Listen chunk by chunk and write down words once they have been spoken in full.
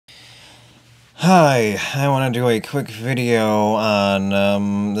Hi, I want to do a quick video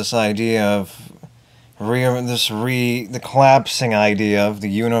on this idea of the collapsing idea of the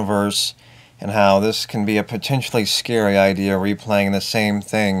universe, and how this can be a potentially scary idea, replaying the same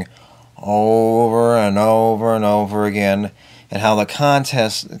thing over and over and over again, and how the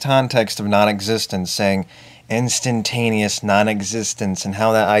context of non-existence, saying instantaneous non-existence, and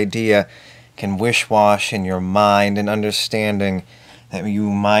how that idea can wish-wash in your mind and understanding that you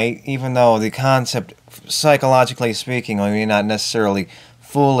might, even though the concept, psychologically speaking, I may not necessarily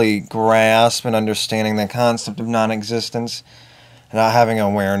fully grasp and understanding the concept of non-existence, not having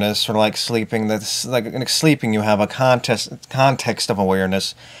awareness, or like sleeping. That's like in sleeping, you have a context of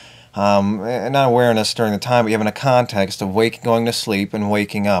awareness, not awareness during the time, but you have a context of going to sleep and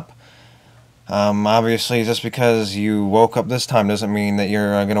waking up. Obviously, just because you woke up this time doesn't mean that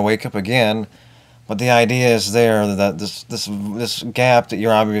you're going to wake up again. But the idea is there that this gap that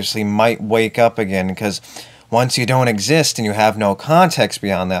you're obviously might wake up again, because once you don't exist and you have no context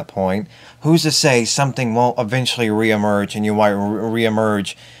beyond that point, who's to say something won't eventually reemerge, and you might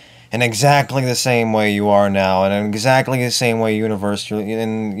reemerge in exactly the same way you are now, and in exactly the same way universe you're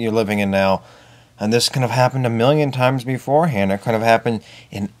living in now. And this could have happened a million times beforehand. It could have happened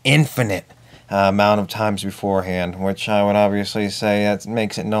an infinite amount of times beforehand, which I would obviously say that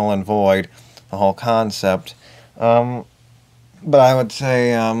makes it null and void, the whole concept. But I would say,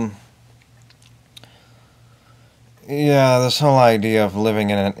 yeah, this whole idea of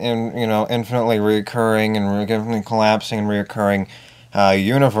living in an infinitely reoccurring and infinitely collapsing and reoccurring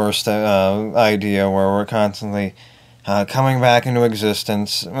universe idea, where we're constantly coming back into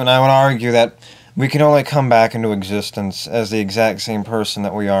existence. And I would argue that we can only come back into existence as the exact same person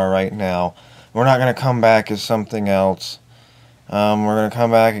that we are right now. We're not going to come back as something else. We're going to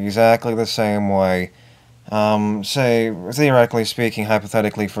come back exactly the same way. Say, theoretically speaking,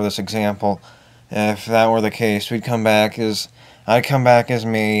 hypothetically for this example, if that were the case, I'd come back as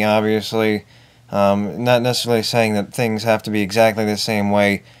me, obviously. Not necessarily saying that things have to be exactly the same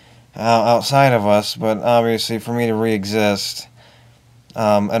way outside of us, but obviously for me to re-exist,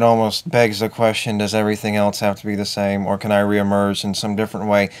 it almost begs the question, does everything else have to be the same, or can I re-emerge in some different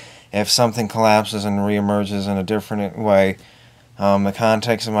way if something collapses and re-emerges in a different way? The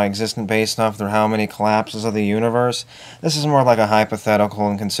context of my existence based off of how many collapses of the universe. This is more like a hypothetical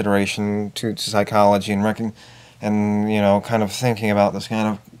in consideration to psychology and kind of thinking about this kind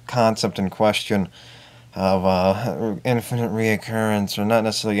of concept in question of infinite reoccurrence, or not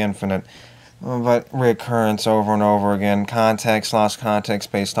necessarily infinite, but reoccurrence over and over again. Lost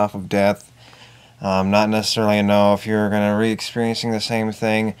context based off of death. Not necessarily know if you're going to re-experiencing the same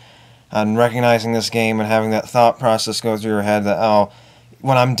thing, and recognizing this game and having that thought process go through your head that, oh,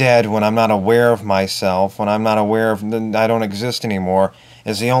 when I'm dead, when I'm not aware of myself, when I'm not aware of, I don't exist anymore,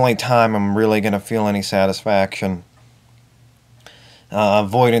 is the only time I'm really going to feel any satisfaction.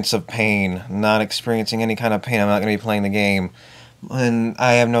 Avoidance of pain, not experiencing any kind of pain. I'm not going to be playing the game. And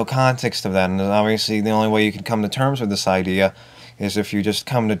I have no context of that. And obviously the only way you can come to terms with this idea is if you just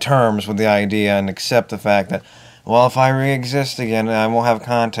come to terms with the idea and accept the fact that, well, if I re-exist again, I won't have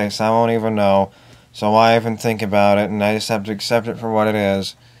context, I won't even know, so why even think about it, and I just have to accept it for what it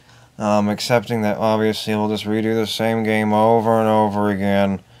is. Accepting that, obviously, we'll just redo the same game over and over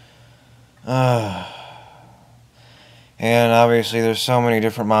again. And obviously, there's so many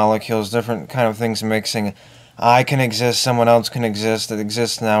different molecules, different kind of things mixing. I can exist, someone else can exist, that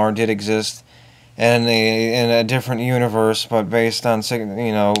exists now or did exist in a different universe, but based on,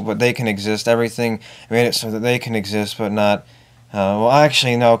 but they can exist. Everything made it so that they can exist, but not. Well,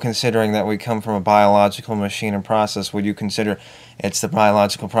 actually, no. Considering that we come from a biological machine and process, would you consider it's the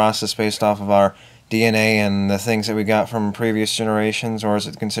biological process based off of our DNA and the things that we got from previous generations, or is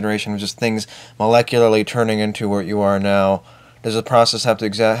it consideration of just things molecularly turning into what you are now? Does the process have to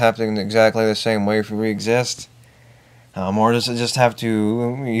happen exactly the same way if we exist? Or does it just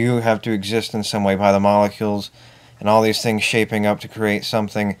you have to exist in some way by the molecules and all these things shaping up to create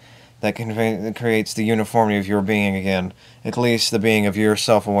something that creates the uniformity of your being again, at least the being of your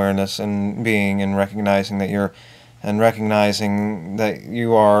self-awareness and being, and recognizing that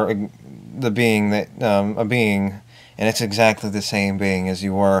you are the being that a being, and it's exactly the same being as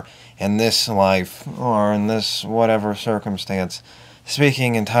you were in this life or in this whatever circumstance.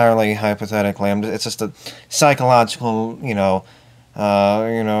 Speaking entirely hypothetically, it's just a psychological,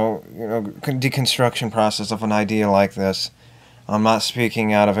 deconstruction process of an idea like this. I'm not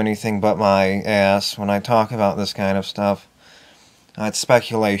speaking out of anything but my ass when I talk about this kind of stuff. It's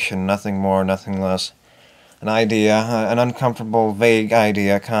speculation, nothing more, nothing less. An idea, an uncomfortable, vague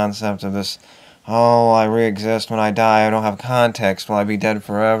idea, concept of this oh, I re-exist when I die, I don't have context, will I be dead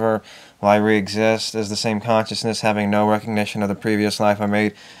forever, will I re-exist, is the same consciousness having no recognition of the previous life I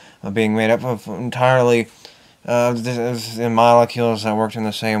made, being made up of entirely the molecules that worked in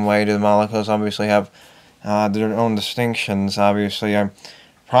the same way? Do the molecules obviously have their own distinctions? Obviously, I'm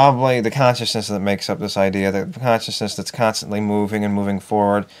probably the consciousness that makes up this idea, the consciousness that's constantly moving and moving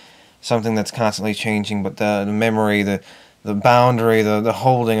forward, something that's constantly changing, but the memory, the boundary, the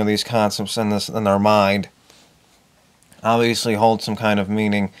holding of these concepts in our mind obviously holds some kind of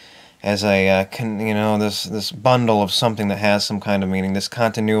meaning as a this bundle of something that has some kind of meaning, this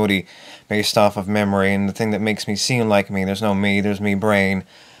continuity based off of memory, and the thing that makes me seem like me. There's no me, there's me brain,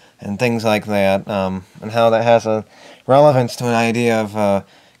 and things like that, and how that has a relevance to an idea of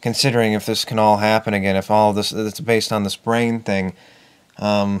considering if this can all happen again, if all of this it's based on this brain thing,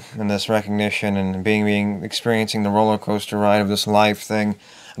 and this recognition and being experiencing the roller coaster ride of this life thing,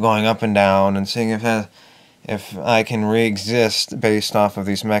 going up and down, and seeing if I can re-exist based off of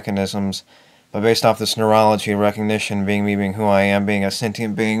these mechanisms, but based off this neurology, recognition, being me, being who I am, being a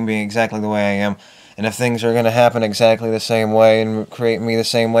sentient being, being exactly the way I am, and if things are going to happen exactly the same way and create me the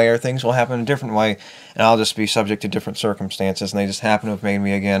same way, or things will happen a different way, and I'll just be subject to different circumstances, and they just happen to have made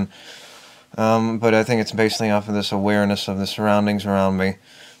me again. But I think it's basically off of this awareness of the surroundings around me,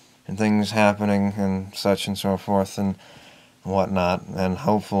 and things happening, and such and so forth, and whatnot, and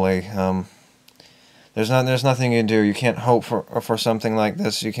hopefully, there's nothing you can do. You can't hope for something like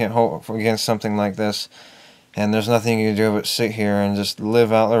this. You can't hope against something like this. And there's nothing you can do but sit here and just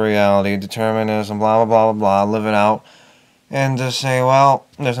live out the reality, determinism, blah, blah, blah, blah, live it out. And just say, well,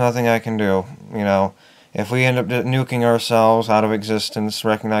 there's nothing I can do. You know, if we end up nuking ourselves out of existence,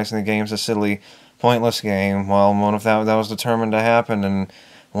 recognizing the game's a silly, pointless game, well, what if that was determined to happen? And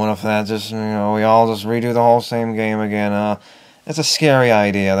what if that just, we all just redo the whole same game again? It's a scary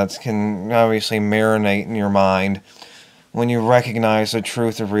idea that can obviously marinate in your mind when you recognize the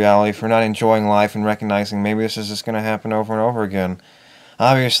truth of reality, if you're not enjoying life and recognizing maybe this is just going to happen over and over again.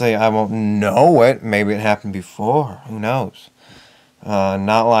 Obviously, I won't know it. Maybe it happened before. Who knows?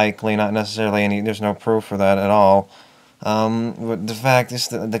 Not likely, not necessarily any, there's no proof for that at all. But the fact is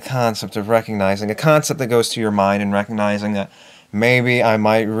the concept of recognizing, a concept that goes to your mind and recognizing that maybe I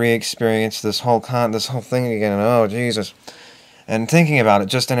might re-experience this whole thing again. Oh, Jesus. And thinking about it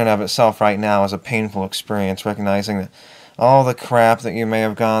just in and of itself right now is a painful experience, recognizing that all the crap that you may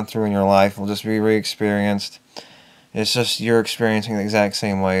have gone through in your life will just be re-experienced. It's just you're experiencing the exact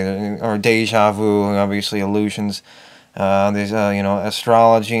same way, or deja vu, obviously illusions, these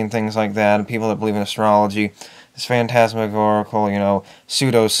astrology and things like that, and people that believe in astrology, this phantasmagorical,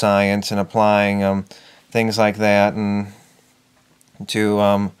 pseudoscience, and applying things like that and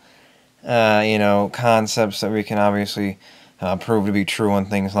to concepts that we can obviously prove to be true and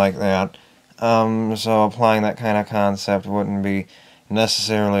things like that. So applying that kind of concept wouldn't be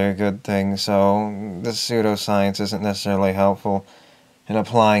necessarily a good thing. So this pseudoscience isn't necessarily helpful in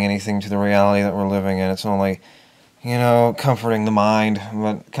applying anything to the reality that we're living in. It's only, comforting the mind,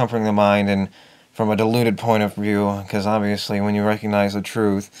 but comforting the mind and from a diluted point of view, because obviously when you recognize the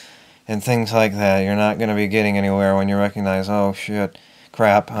truth and things like that, you're not going to be getting anywhere when you recognize, oh shit,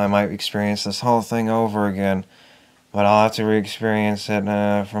 crap, I might experience this whole thing over again. But I'll have to re-experience it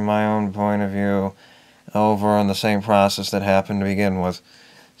from my own point of view over on the same process that happened to begin with.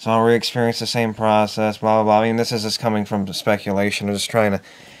 So I'll re-experience the same process, blah, blah, blah. I mean, this is just coming from speculation. I'm just trying to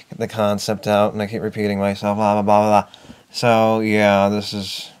get the concept out, and I keep repeating myself, blah, blah, blah, blah. So, yeah,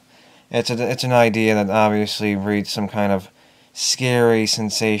 it's an idea that obviously breeds some kind of scary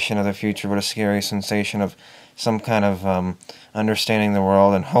sensation of the future, but a scary sensation of some kind of understanding the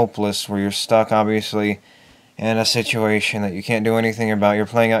world, and hopeless, where you're stuck, obviously, in a situation that you can't do anything about. You're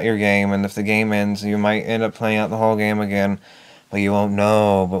playing out your game, and if the game ends, you might end up playing out the whole game again, but you won't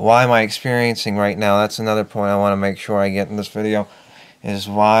know. But why am I experiencing right now? That's another point I want to make sure I get in this video, is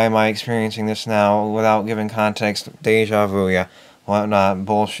why am I experiencing this now without giving context? Deja vu, yeah, whatnot,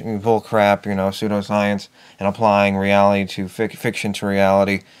 bullshit, bull crap, pseudoscience, and applying reality to fiction to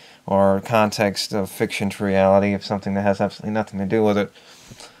reality, or context of fiction to reality of something that has absolutely nothing to do with it.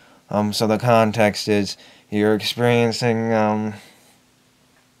 So the context is, you're experiencing, why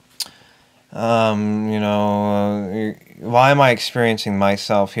am I experiencing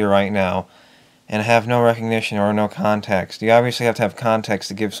myself here right now and have no recognition or no context? You obviously have to have context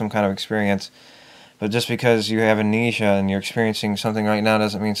to give some kind of experience, but just because you have amnesia and you're experiencing something right now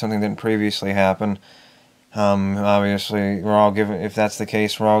doesn't mean something didn't previously happen. Obviously, we're all given, if that's the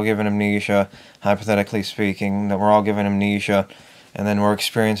case, we're all given amnesia, hypothetically speaking, that we're all given amnesia, and then we're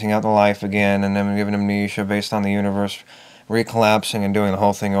experiencing out the life again, and then we're given amnesia based on the universe recollapsing and doing the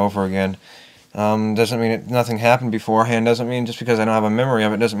whole thing over again. Doesn't mean nothing happened beforehand. Doesn't mean just because I don't have a memory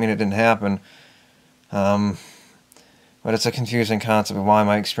of it doesn't mean it didn't happen. Um, but it's a confusing concept of why am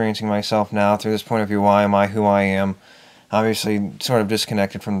I experiencing myself now through this point of view. Why am I who I am? Obviously, sort of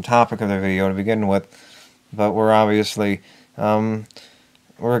disconnected from the topic of the video to begin with. But we're obviously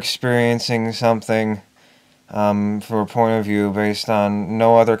we're experiencing something for a point of view based on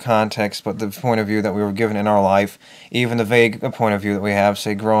no other context but the point of view that we were given in our life, even the vague point of view that we have,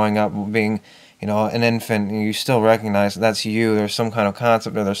 say growing up, being, an infant, and you still recognize that's you. There's some kind of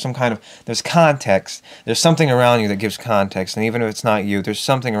concept, or there's context. There's something around you that gives context, and even if it's not you, there's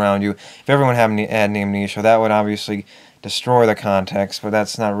something around you. If everyone had amnesia, that would obviously destroy the context, but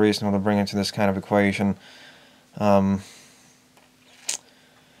that's not reasonable to bring into this kind of equation.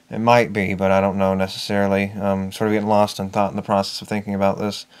 It might be, but I don't know necessarily. Sort of getting lost in thought in the process of thinking about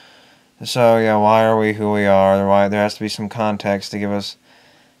this. So yeah, why are we who we are? Why there has to be some context to give us.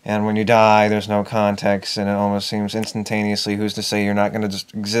 And when you die, there's no context, and it almost seems instantaneously. Who's to say you're not going to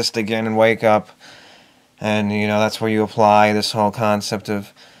just exist again and wake up? And that's where you apply this whole concept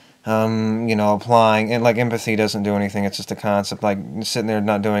of, applying. And like empathy doesn't do anything. It's just a concept. Like sitting there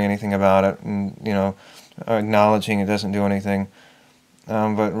not doing anything about it, and acknowledging it doesn't do anything.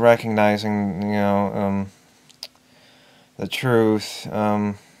 But recognizing, the truth.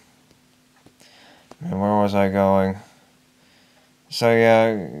 And where was I going? So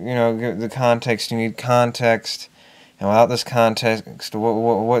yeah, the context. You need context, and without this context,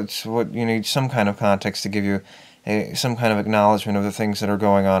 what you need some kind of context to give you some kind of acknowledgement of the things that are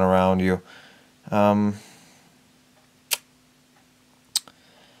going on around you. I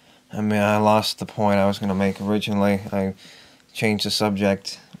lost the point I was going to make originally. I changed the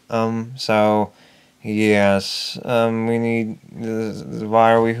subject. So yes, we need.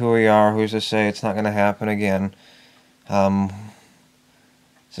 Why are we who we are? Who's to say it's not going to happen again?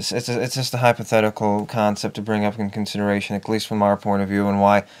 It's just a hypothetical concept to bring up in consideration, at least from our point of view, and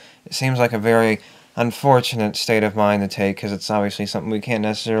why it seems like a very unfortunate state of mind to take, because it's obviously something we can't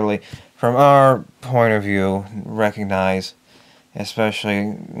necessarily, from our point of view, recognize,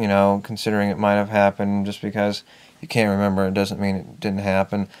 especially, considering it might have happened. Just because you can't remember it doesn't mean it didn't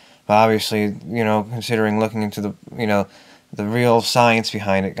happen. But obviously, considering looking into the, the real science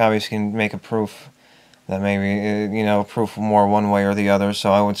behind it, obviously can make a proof that maybe, proof more one way or the other.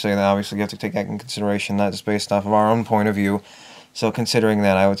 So I would say that obviously you have to take that in consideration. That is based off of our own point of view. So considering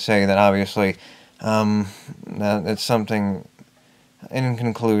that, I would say that obviously that it's something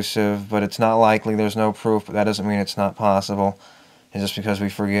inconclusive, but it's not likely. There's no proof, but that doesn't mean it's not possible. And just because we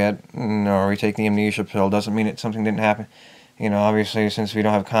forget or we take the amnesia pill doesn't mean something didn't happen. Obviously, since we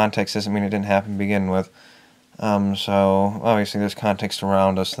don't have context, doesn't mean it didn't happen to begin with. So obviously there's context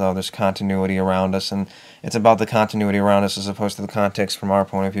around us, though. There's continuity around us, and it's about the continuity around us as opposed to the context from our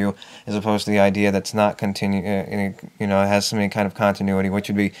point of view, as opposed to the idea that's not has some kind of continuity, which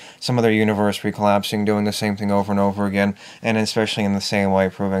would be some other universe recollapsing, doing the same thing over and over again, and especially in the same way,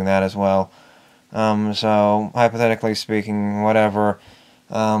 proving that as well. So hypothetically speaking, whatever.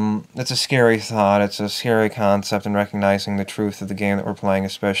 It's a scary thought, it's a scary concept, and recognizing the truth of the game that we're playing,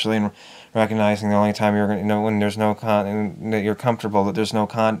 especially, and recognizing the only time you're going to know when there's no that you're comfortable, that there's no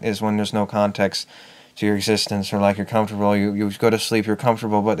is when there's no context to your existence, or like you're comfortable, you go to sleep, you're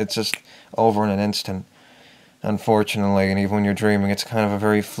comfortable, but it's just over in an instant, unfortunately. And even when you're dreaming, it's kind of a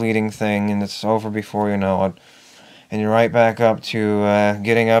very fleeting thing, and it's over before you know it. And you're right back up to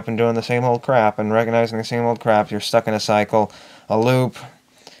getting up and doing the same old crap, and recognizing the same old crap. You're stuck in a cycle, a loop.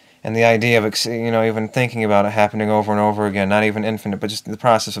 And the idea of, even thinking about it happening over and over again, not even infinite, but just the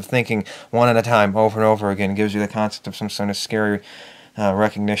process of thinking one at a time over and over again gives you the concept of some sort of scary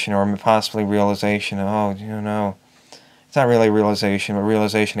recognition, or possibly realization. It's not really realization, but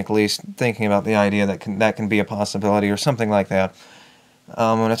realization, at least thinking about the idea that can be a possibility, or something like that.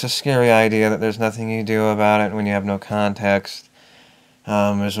 And it's a scary idea that there's nothing you do about it when you have no context.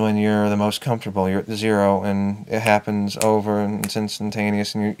 Is when you're the most comfortable, you're at the zero, and it happens over, and it's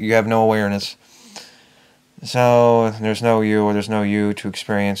instantaneous, and you have no awareness. So there's no you, or there's no you to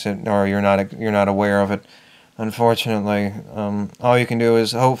experience it, or you're not aware of it. Unfortunately, all you can do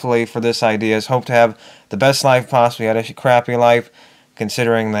is, hopefully, for this idea, is hope to have the best life possible. You had a crappy life,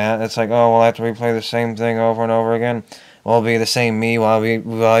 considering that. It's like, oh, we'll have to replay the same thing over and over again. Will it be the same me?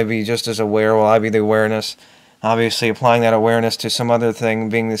 Will I be just as aware? Will I be the awareness? Obviously, applying that awareness to some other thing,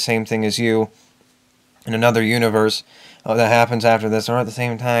 being the same thing as you, in another universe that happens after this, or at the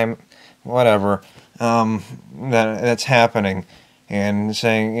same time, whatever, that's happening. And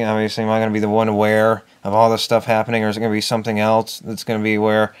saying, obviously, am I going to be the one aware of all this stuff happening, or is it going to be something else that's going to be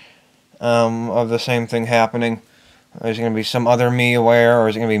aware of the same thing happening? Is it going to be some other me aware, or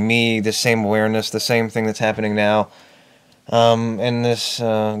is it going to be me, the same awareness, the same thing that's happening now? And this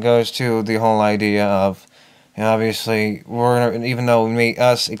goes to the whole idea of, obviously, even though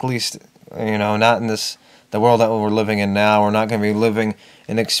us, at least, not in the world that we're living in now, we're not going to be living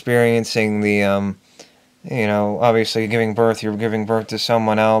and experiencing the, obviously you're giving birth to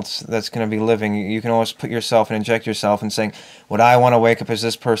someone else that's going to be living. You can always put yourself and inject yourself and saying, would I want to wake up as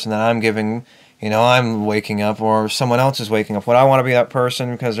this person that I'm waking up, or someone else is waking up? Would I want to be that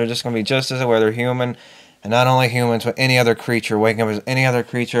person? Because they're just going to be just as aware. They're human, and not only humans, but any other creature, waking up as any other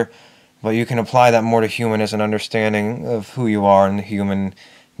creature. But you can apply that more to human as an understanding of who you are and the human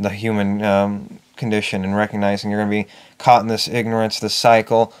condition, and recognizing you're going to be caught in this ignorance, this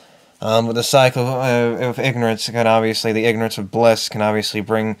cycle. But the cycle of ignorance the ignorance of bliss can obviously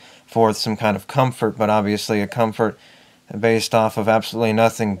bring forth some kind of comfort, but obviously a comfort based off of absolutely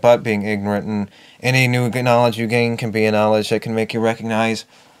nothing but being ignorant. And any new knowledge you gain can be a knowledge that can make you recognize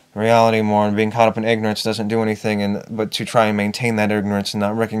reality more, and being caught up in ignorance doesn't do anything but to try and maintain that ignorance and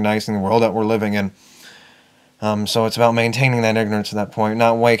not recognizing the world that we're living in. So it's about maintaining that ignorance at that point,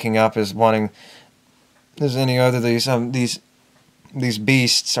 not waking up as wanting as any other these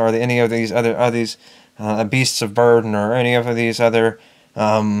beasts, or any of these other beasts of burden, or any of these other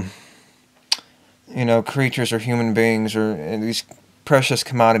creatures or human beings, or these precious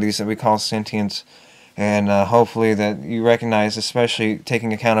commodities that we call sentience. And hopefully that you recognize, especially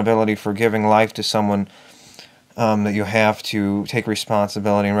taking accountability for giving life to someone, that you have to take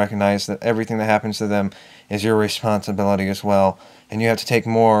responsibility and recognize that everything that happens to them is your responsibility as well. And you have to take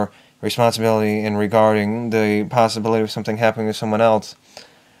more responsibility in regarding the possibility of something happening to someone else.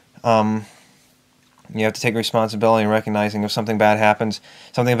 You have to take responsibility in recognizing if something bad happens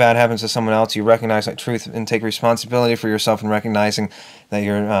to someone else, you recognize that truth and take responsibility for yourself, and recognizing that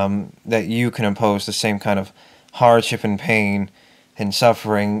that you can impose the same kind of hardship and pain and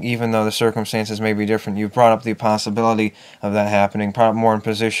suffering, even though the circumstances may be different. You've brought up the possibility of that happening, brought up more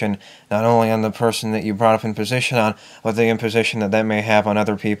imposition, not only on the person that you brought up imposition on, but the imposition that may have on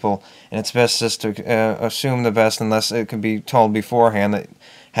other people. And it's best just to assume the best, unless it can be told beforehand that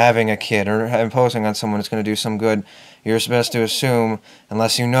having a kid or imposing on someone is going to do some good. You're best to assume,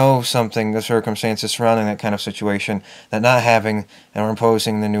 unless you know something, the circumstances surrounding that kind of situation, that not having or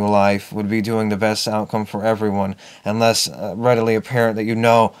imposing the new life would be doing the best outcome for everyone, unless readily apparent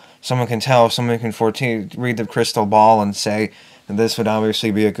that someone can tell, someone can read the crystal ball and say that this would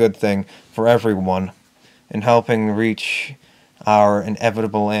obviously be a good thing for everyone in helping reach our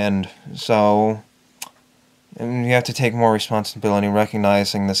inevitable end. So, and you have to take more responsibility,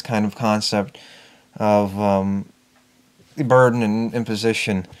 recognizing this kind of concept of burden and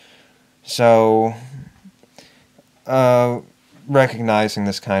imposition. So, recognizing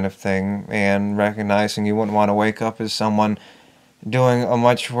this kind of thing, and recognizing you wouldn't want to wake up as someone doing a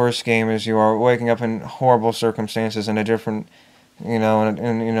much worse game as you are, waking up in horrible circumstances in a different,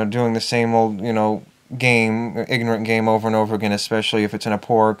 and doing the same old, ignorant game over and over again, especially if it's in a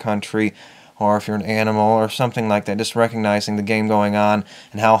poor country, or if you're an animal or something like that. Just recognizing the game going on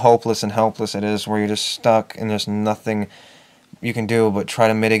and how hopeless and helpless it is, where you're just stuck and there's nothing you can do but try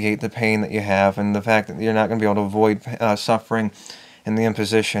to mitigate the pain that you have, and the fact that you're not going to be able to avoid suffering and the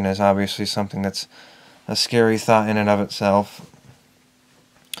imposition is obviously something that's a scary thought in and of itself.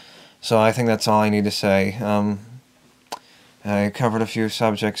 So I think that's all I need to say. I covered a few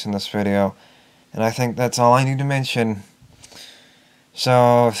subjects in this video, and I think that's all I need to mention.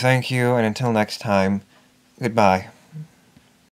 So, thank you, and until next time, goodbye.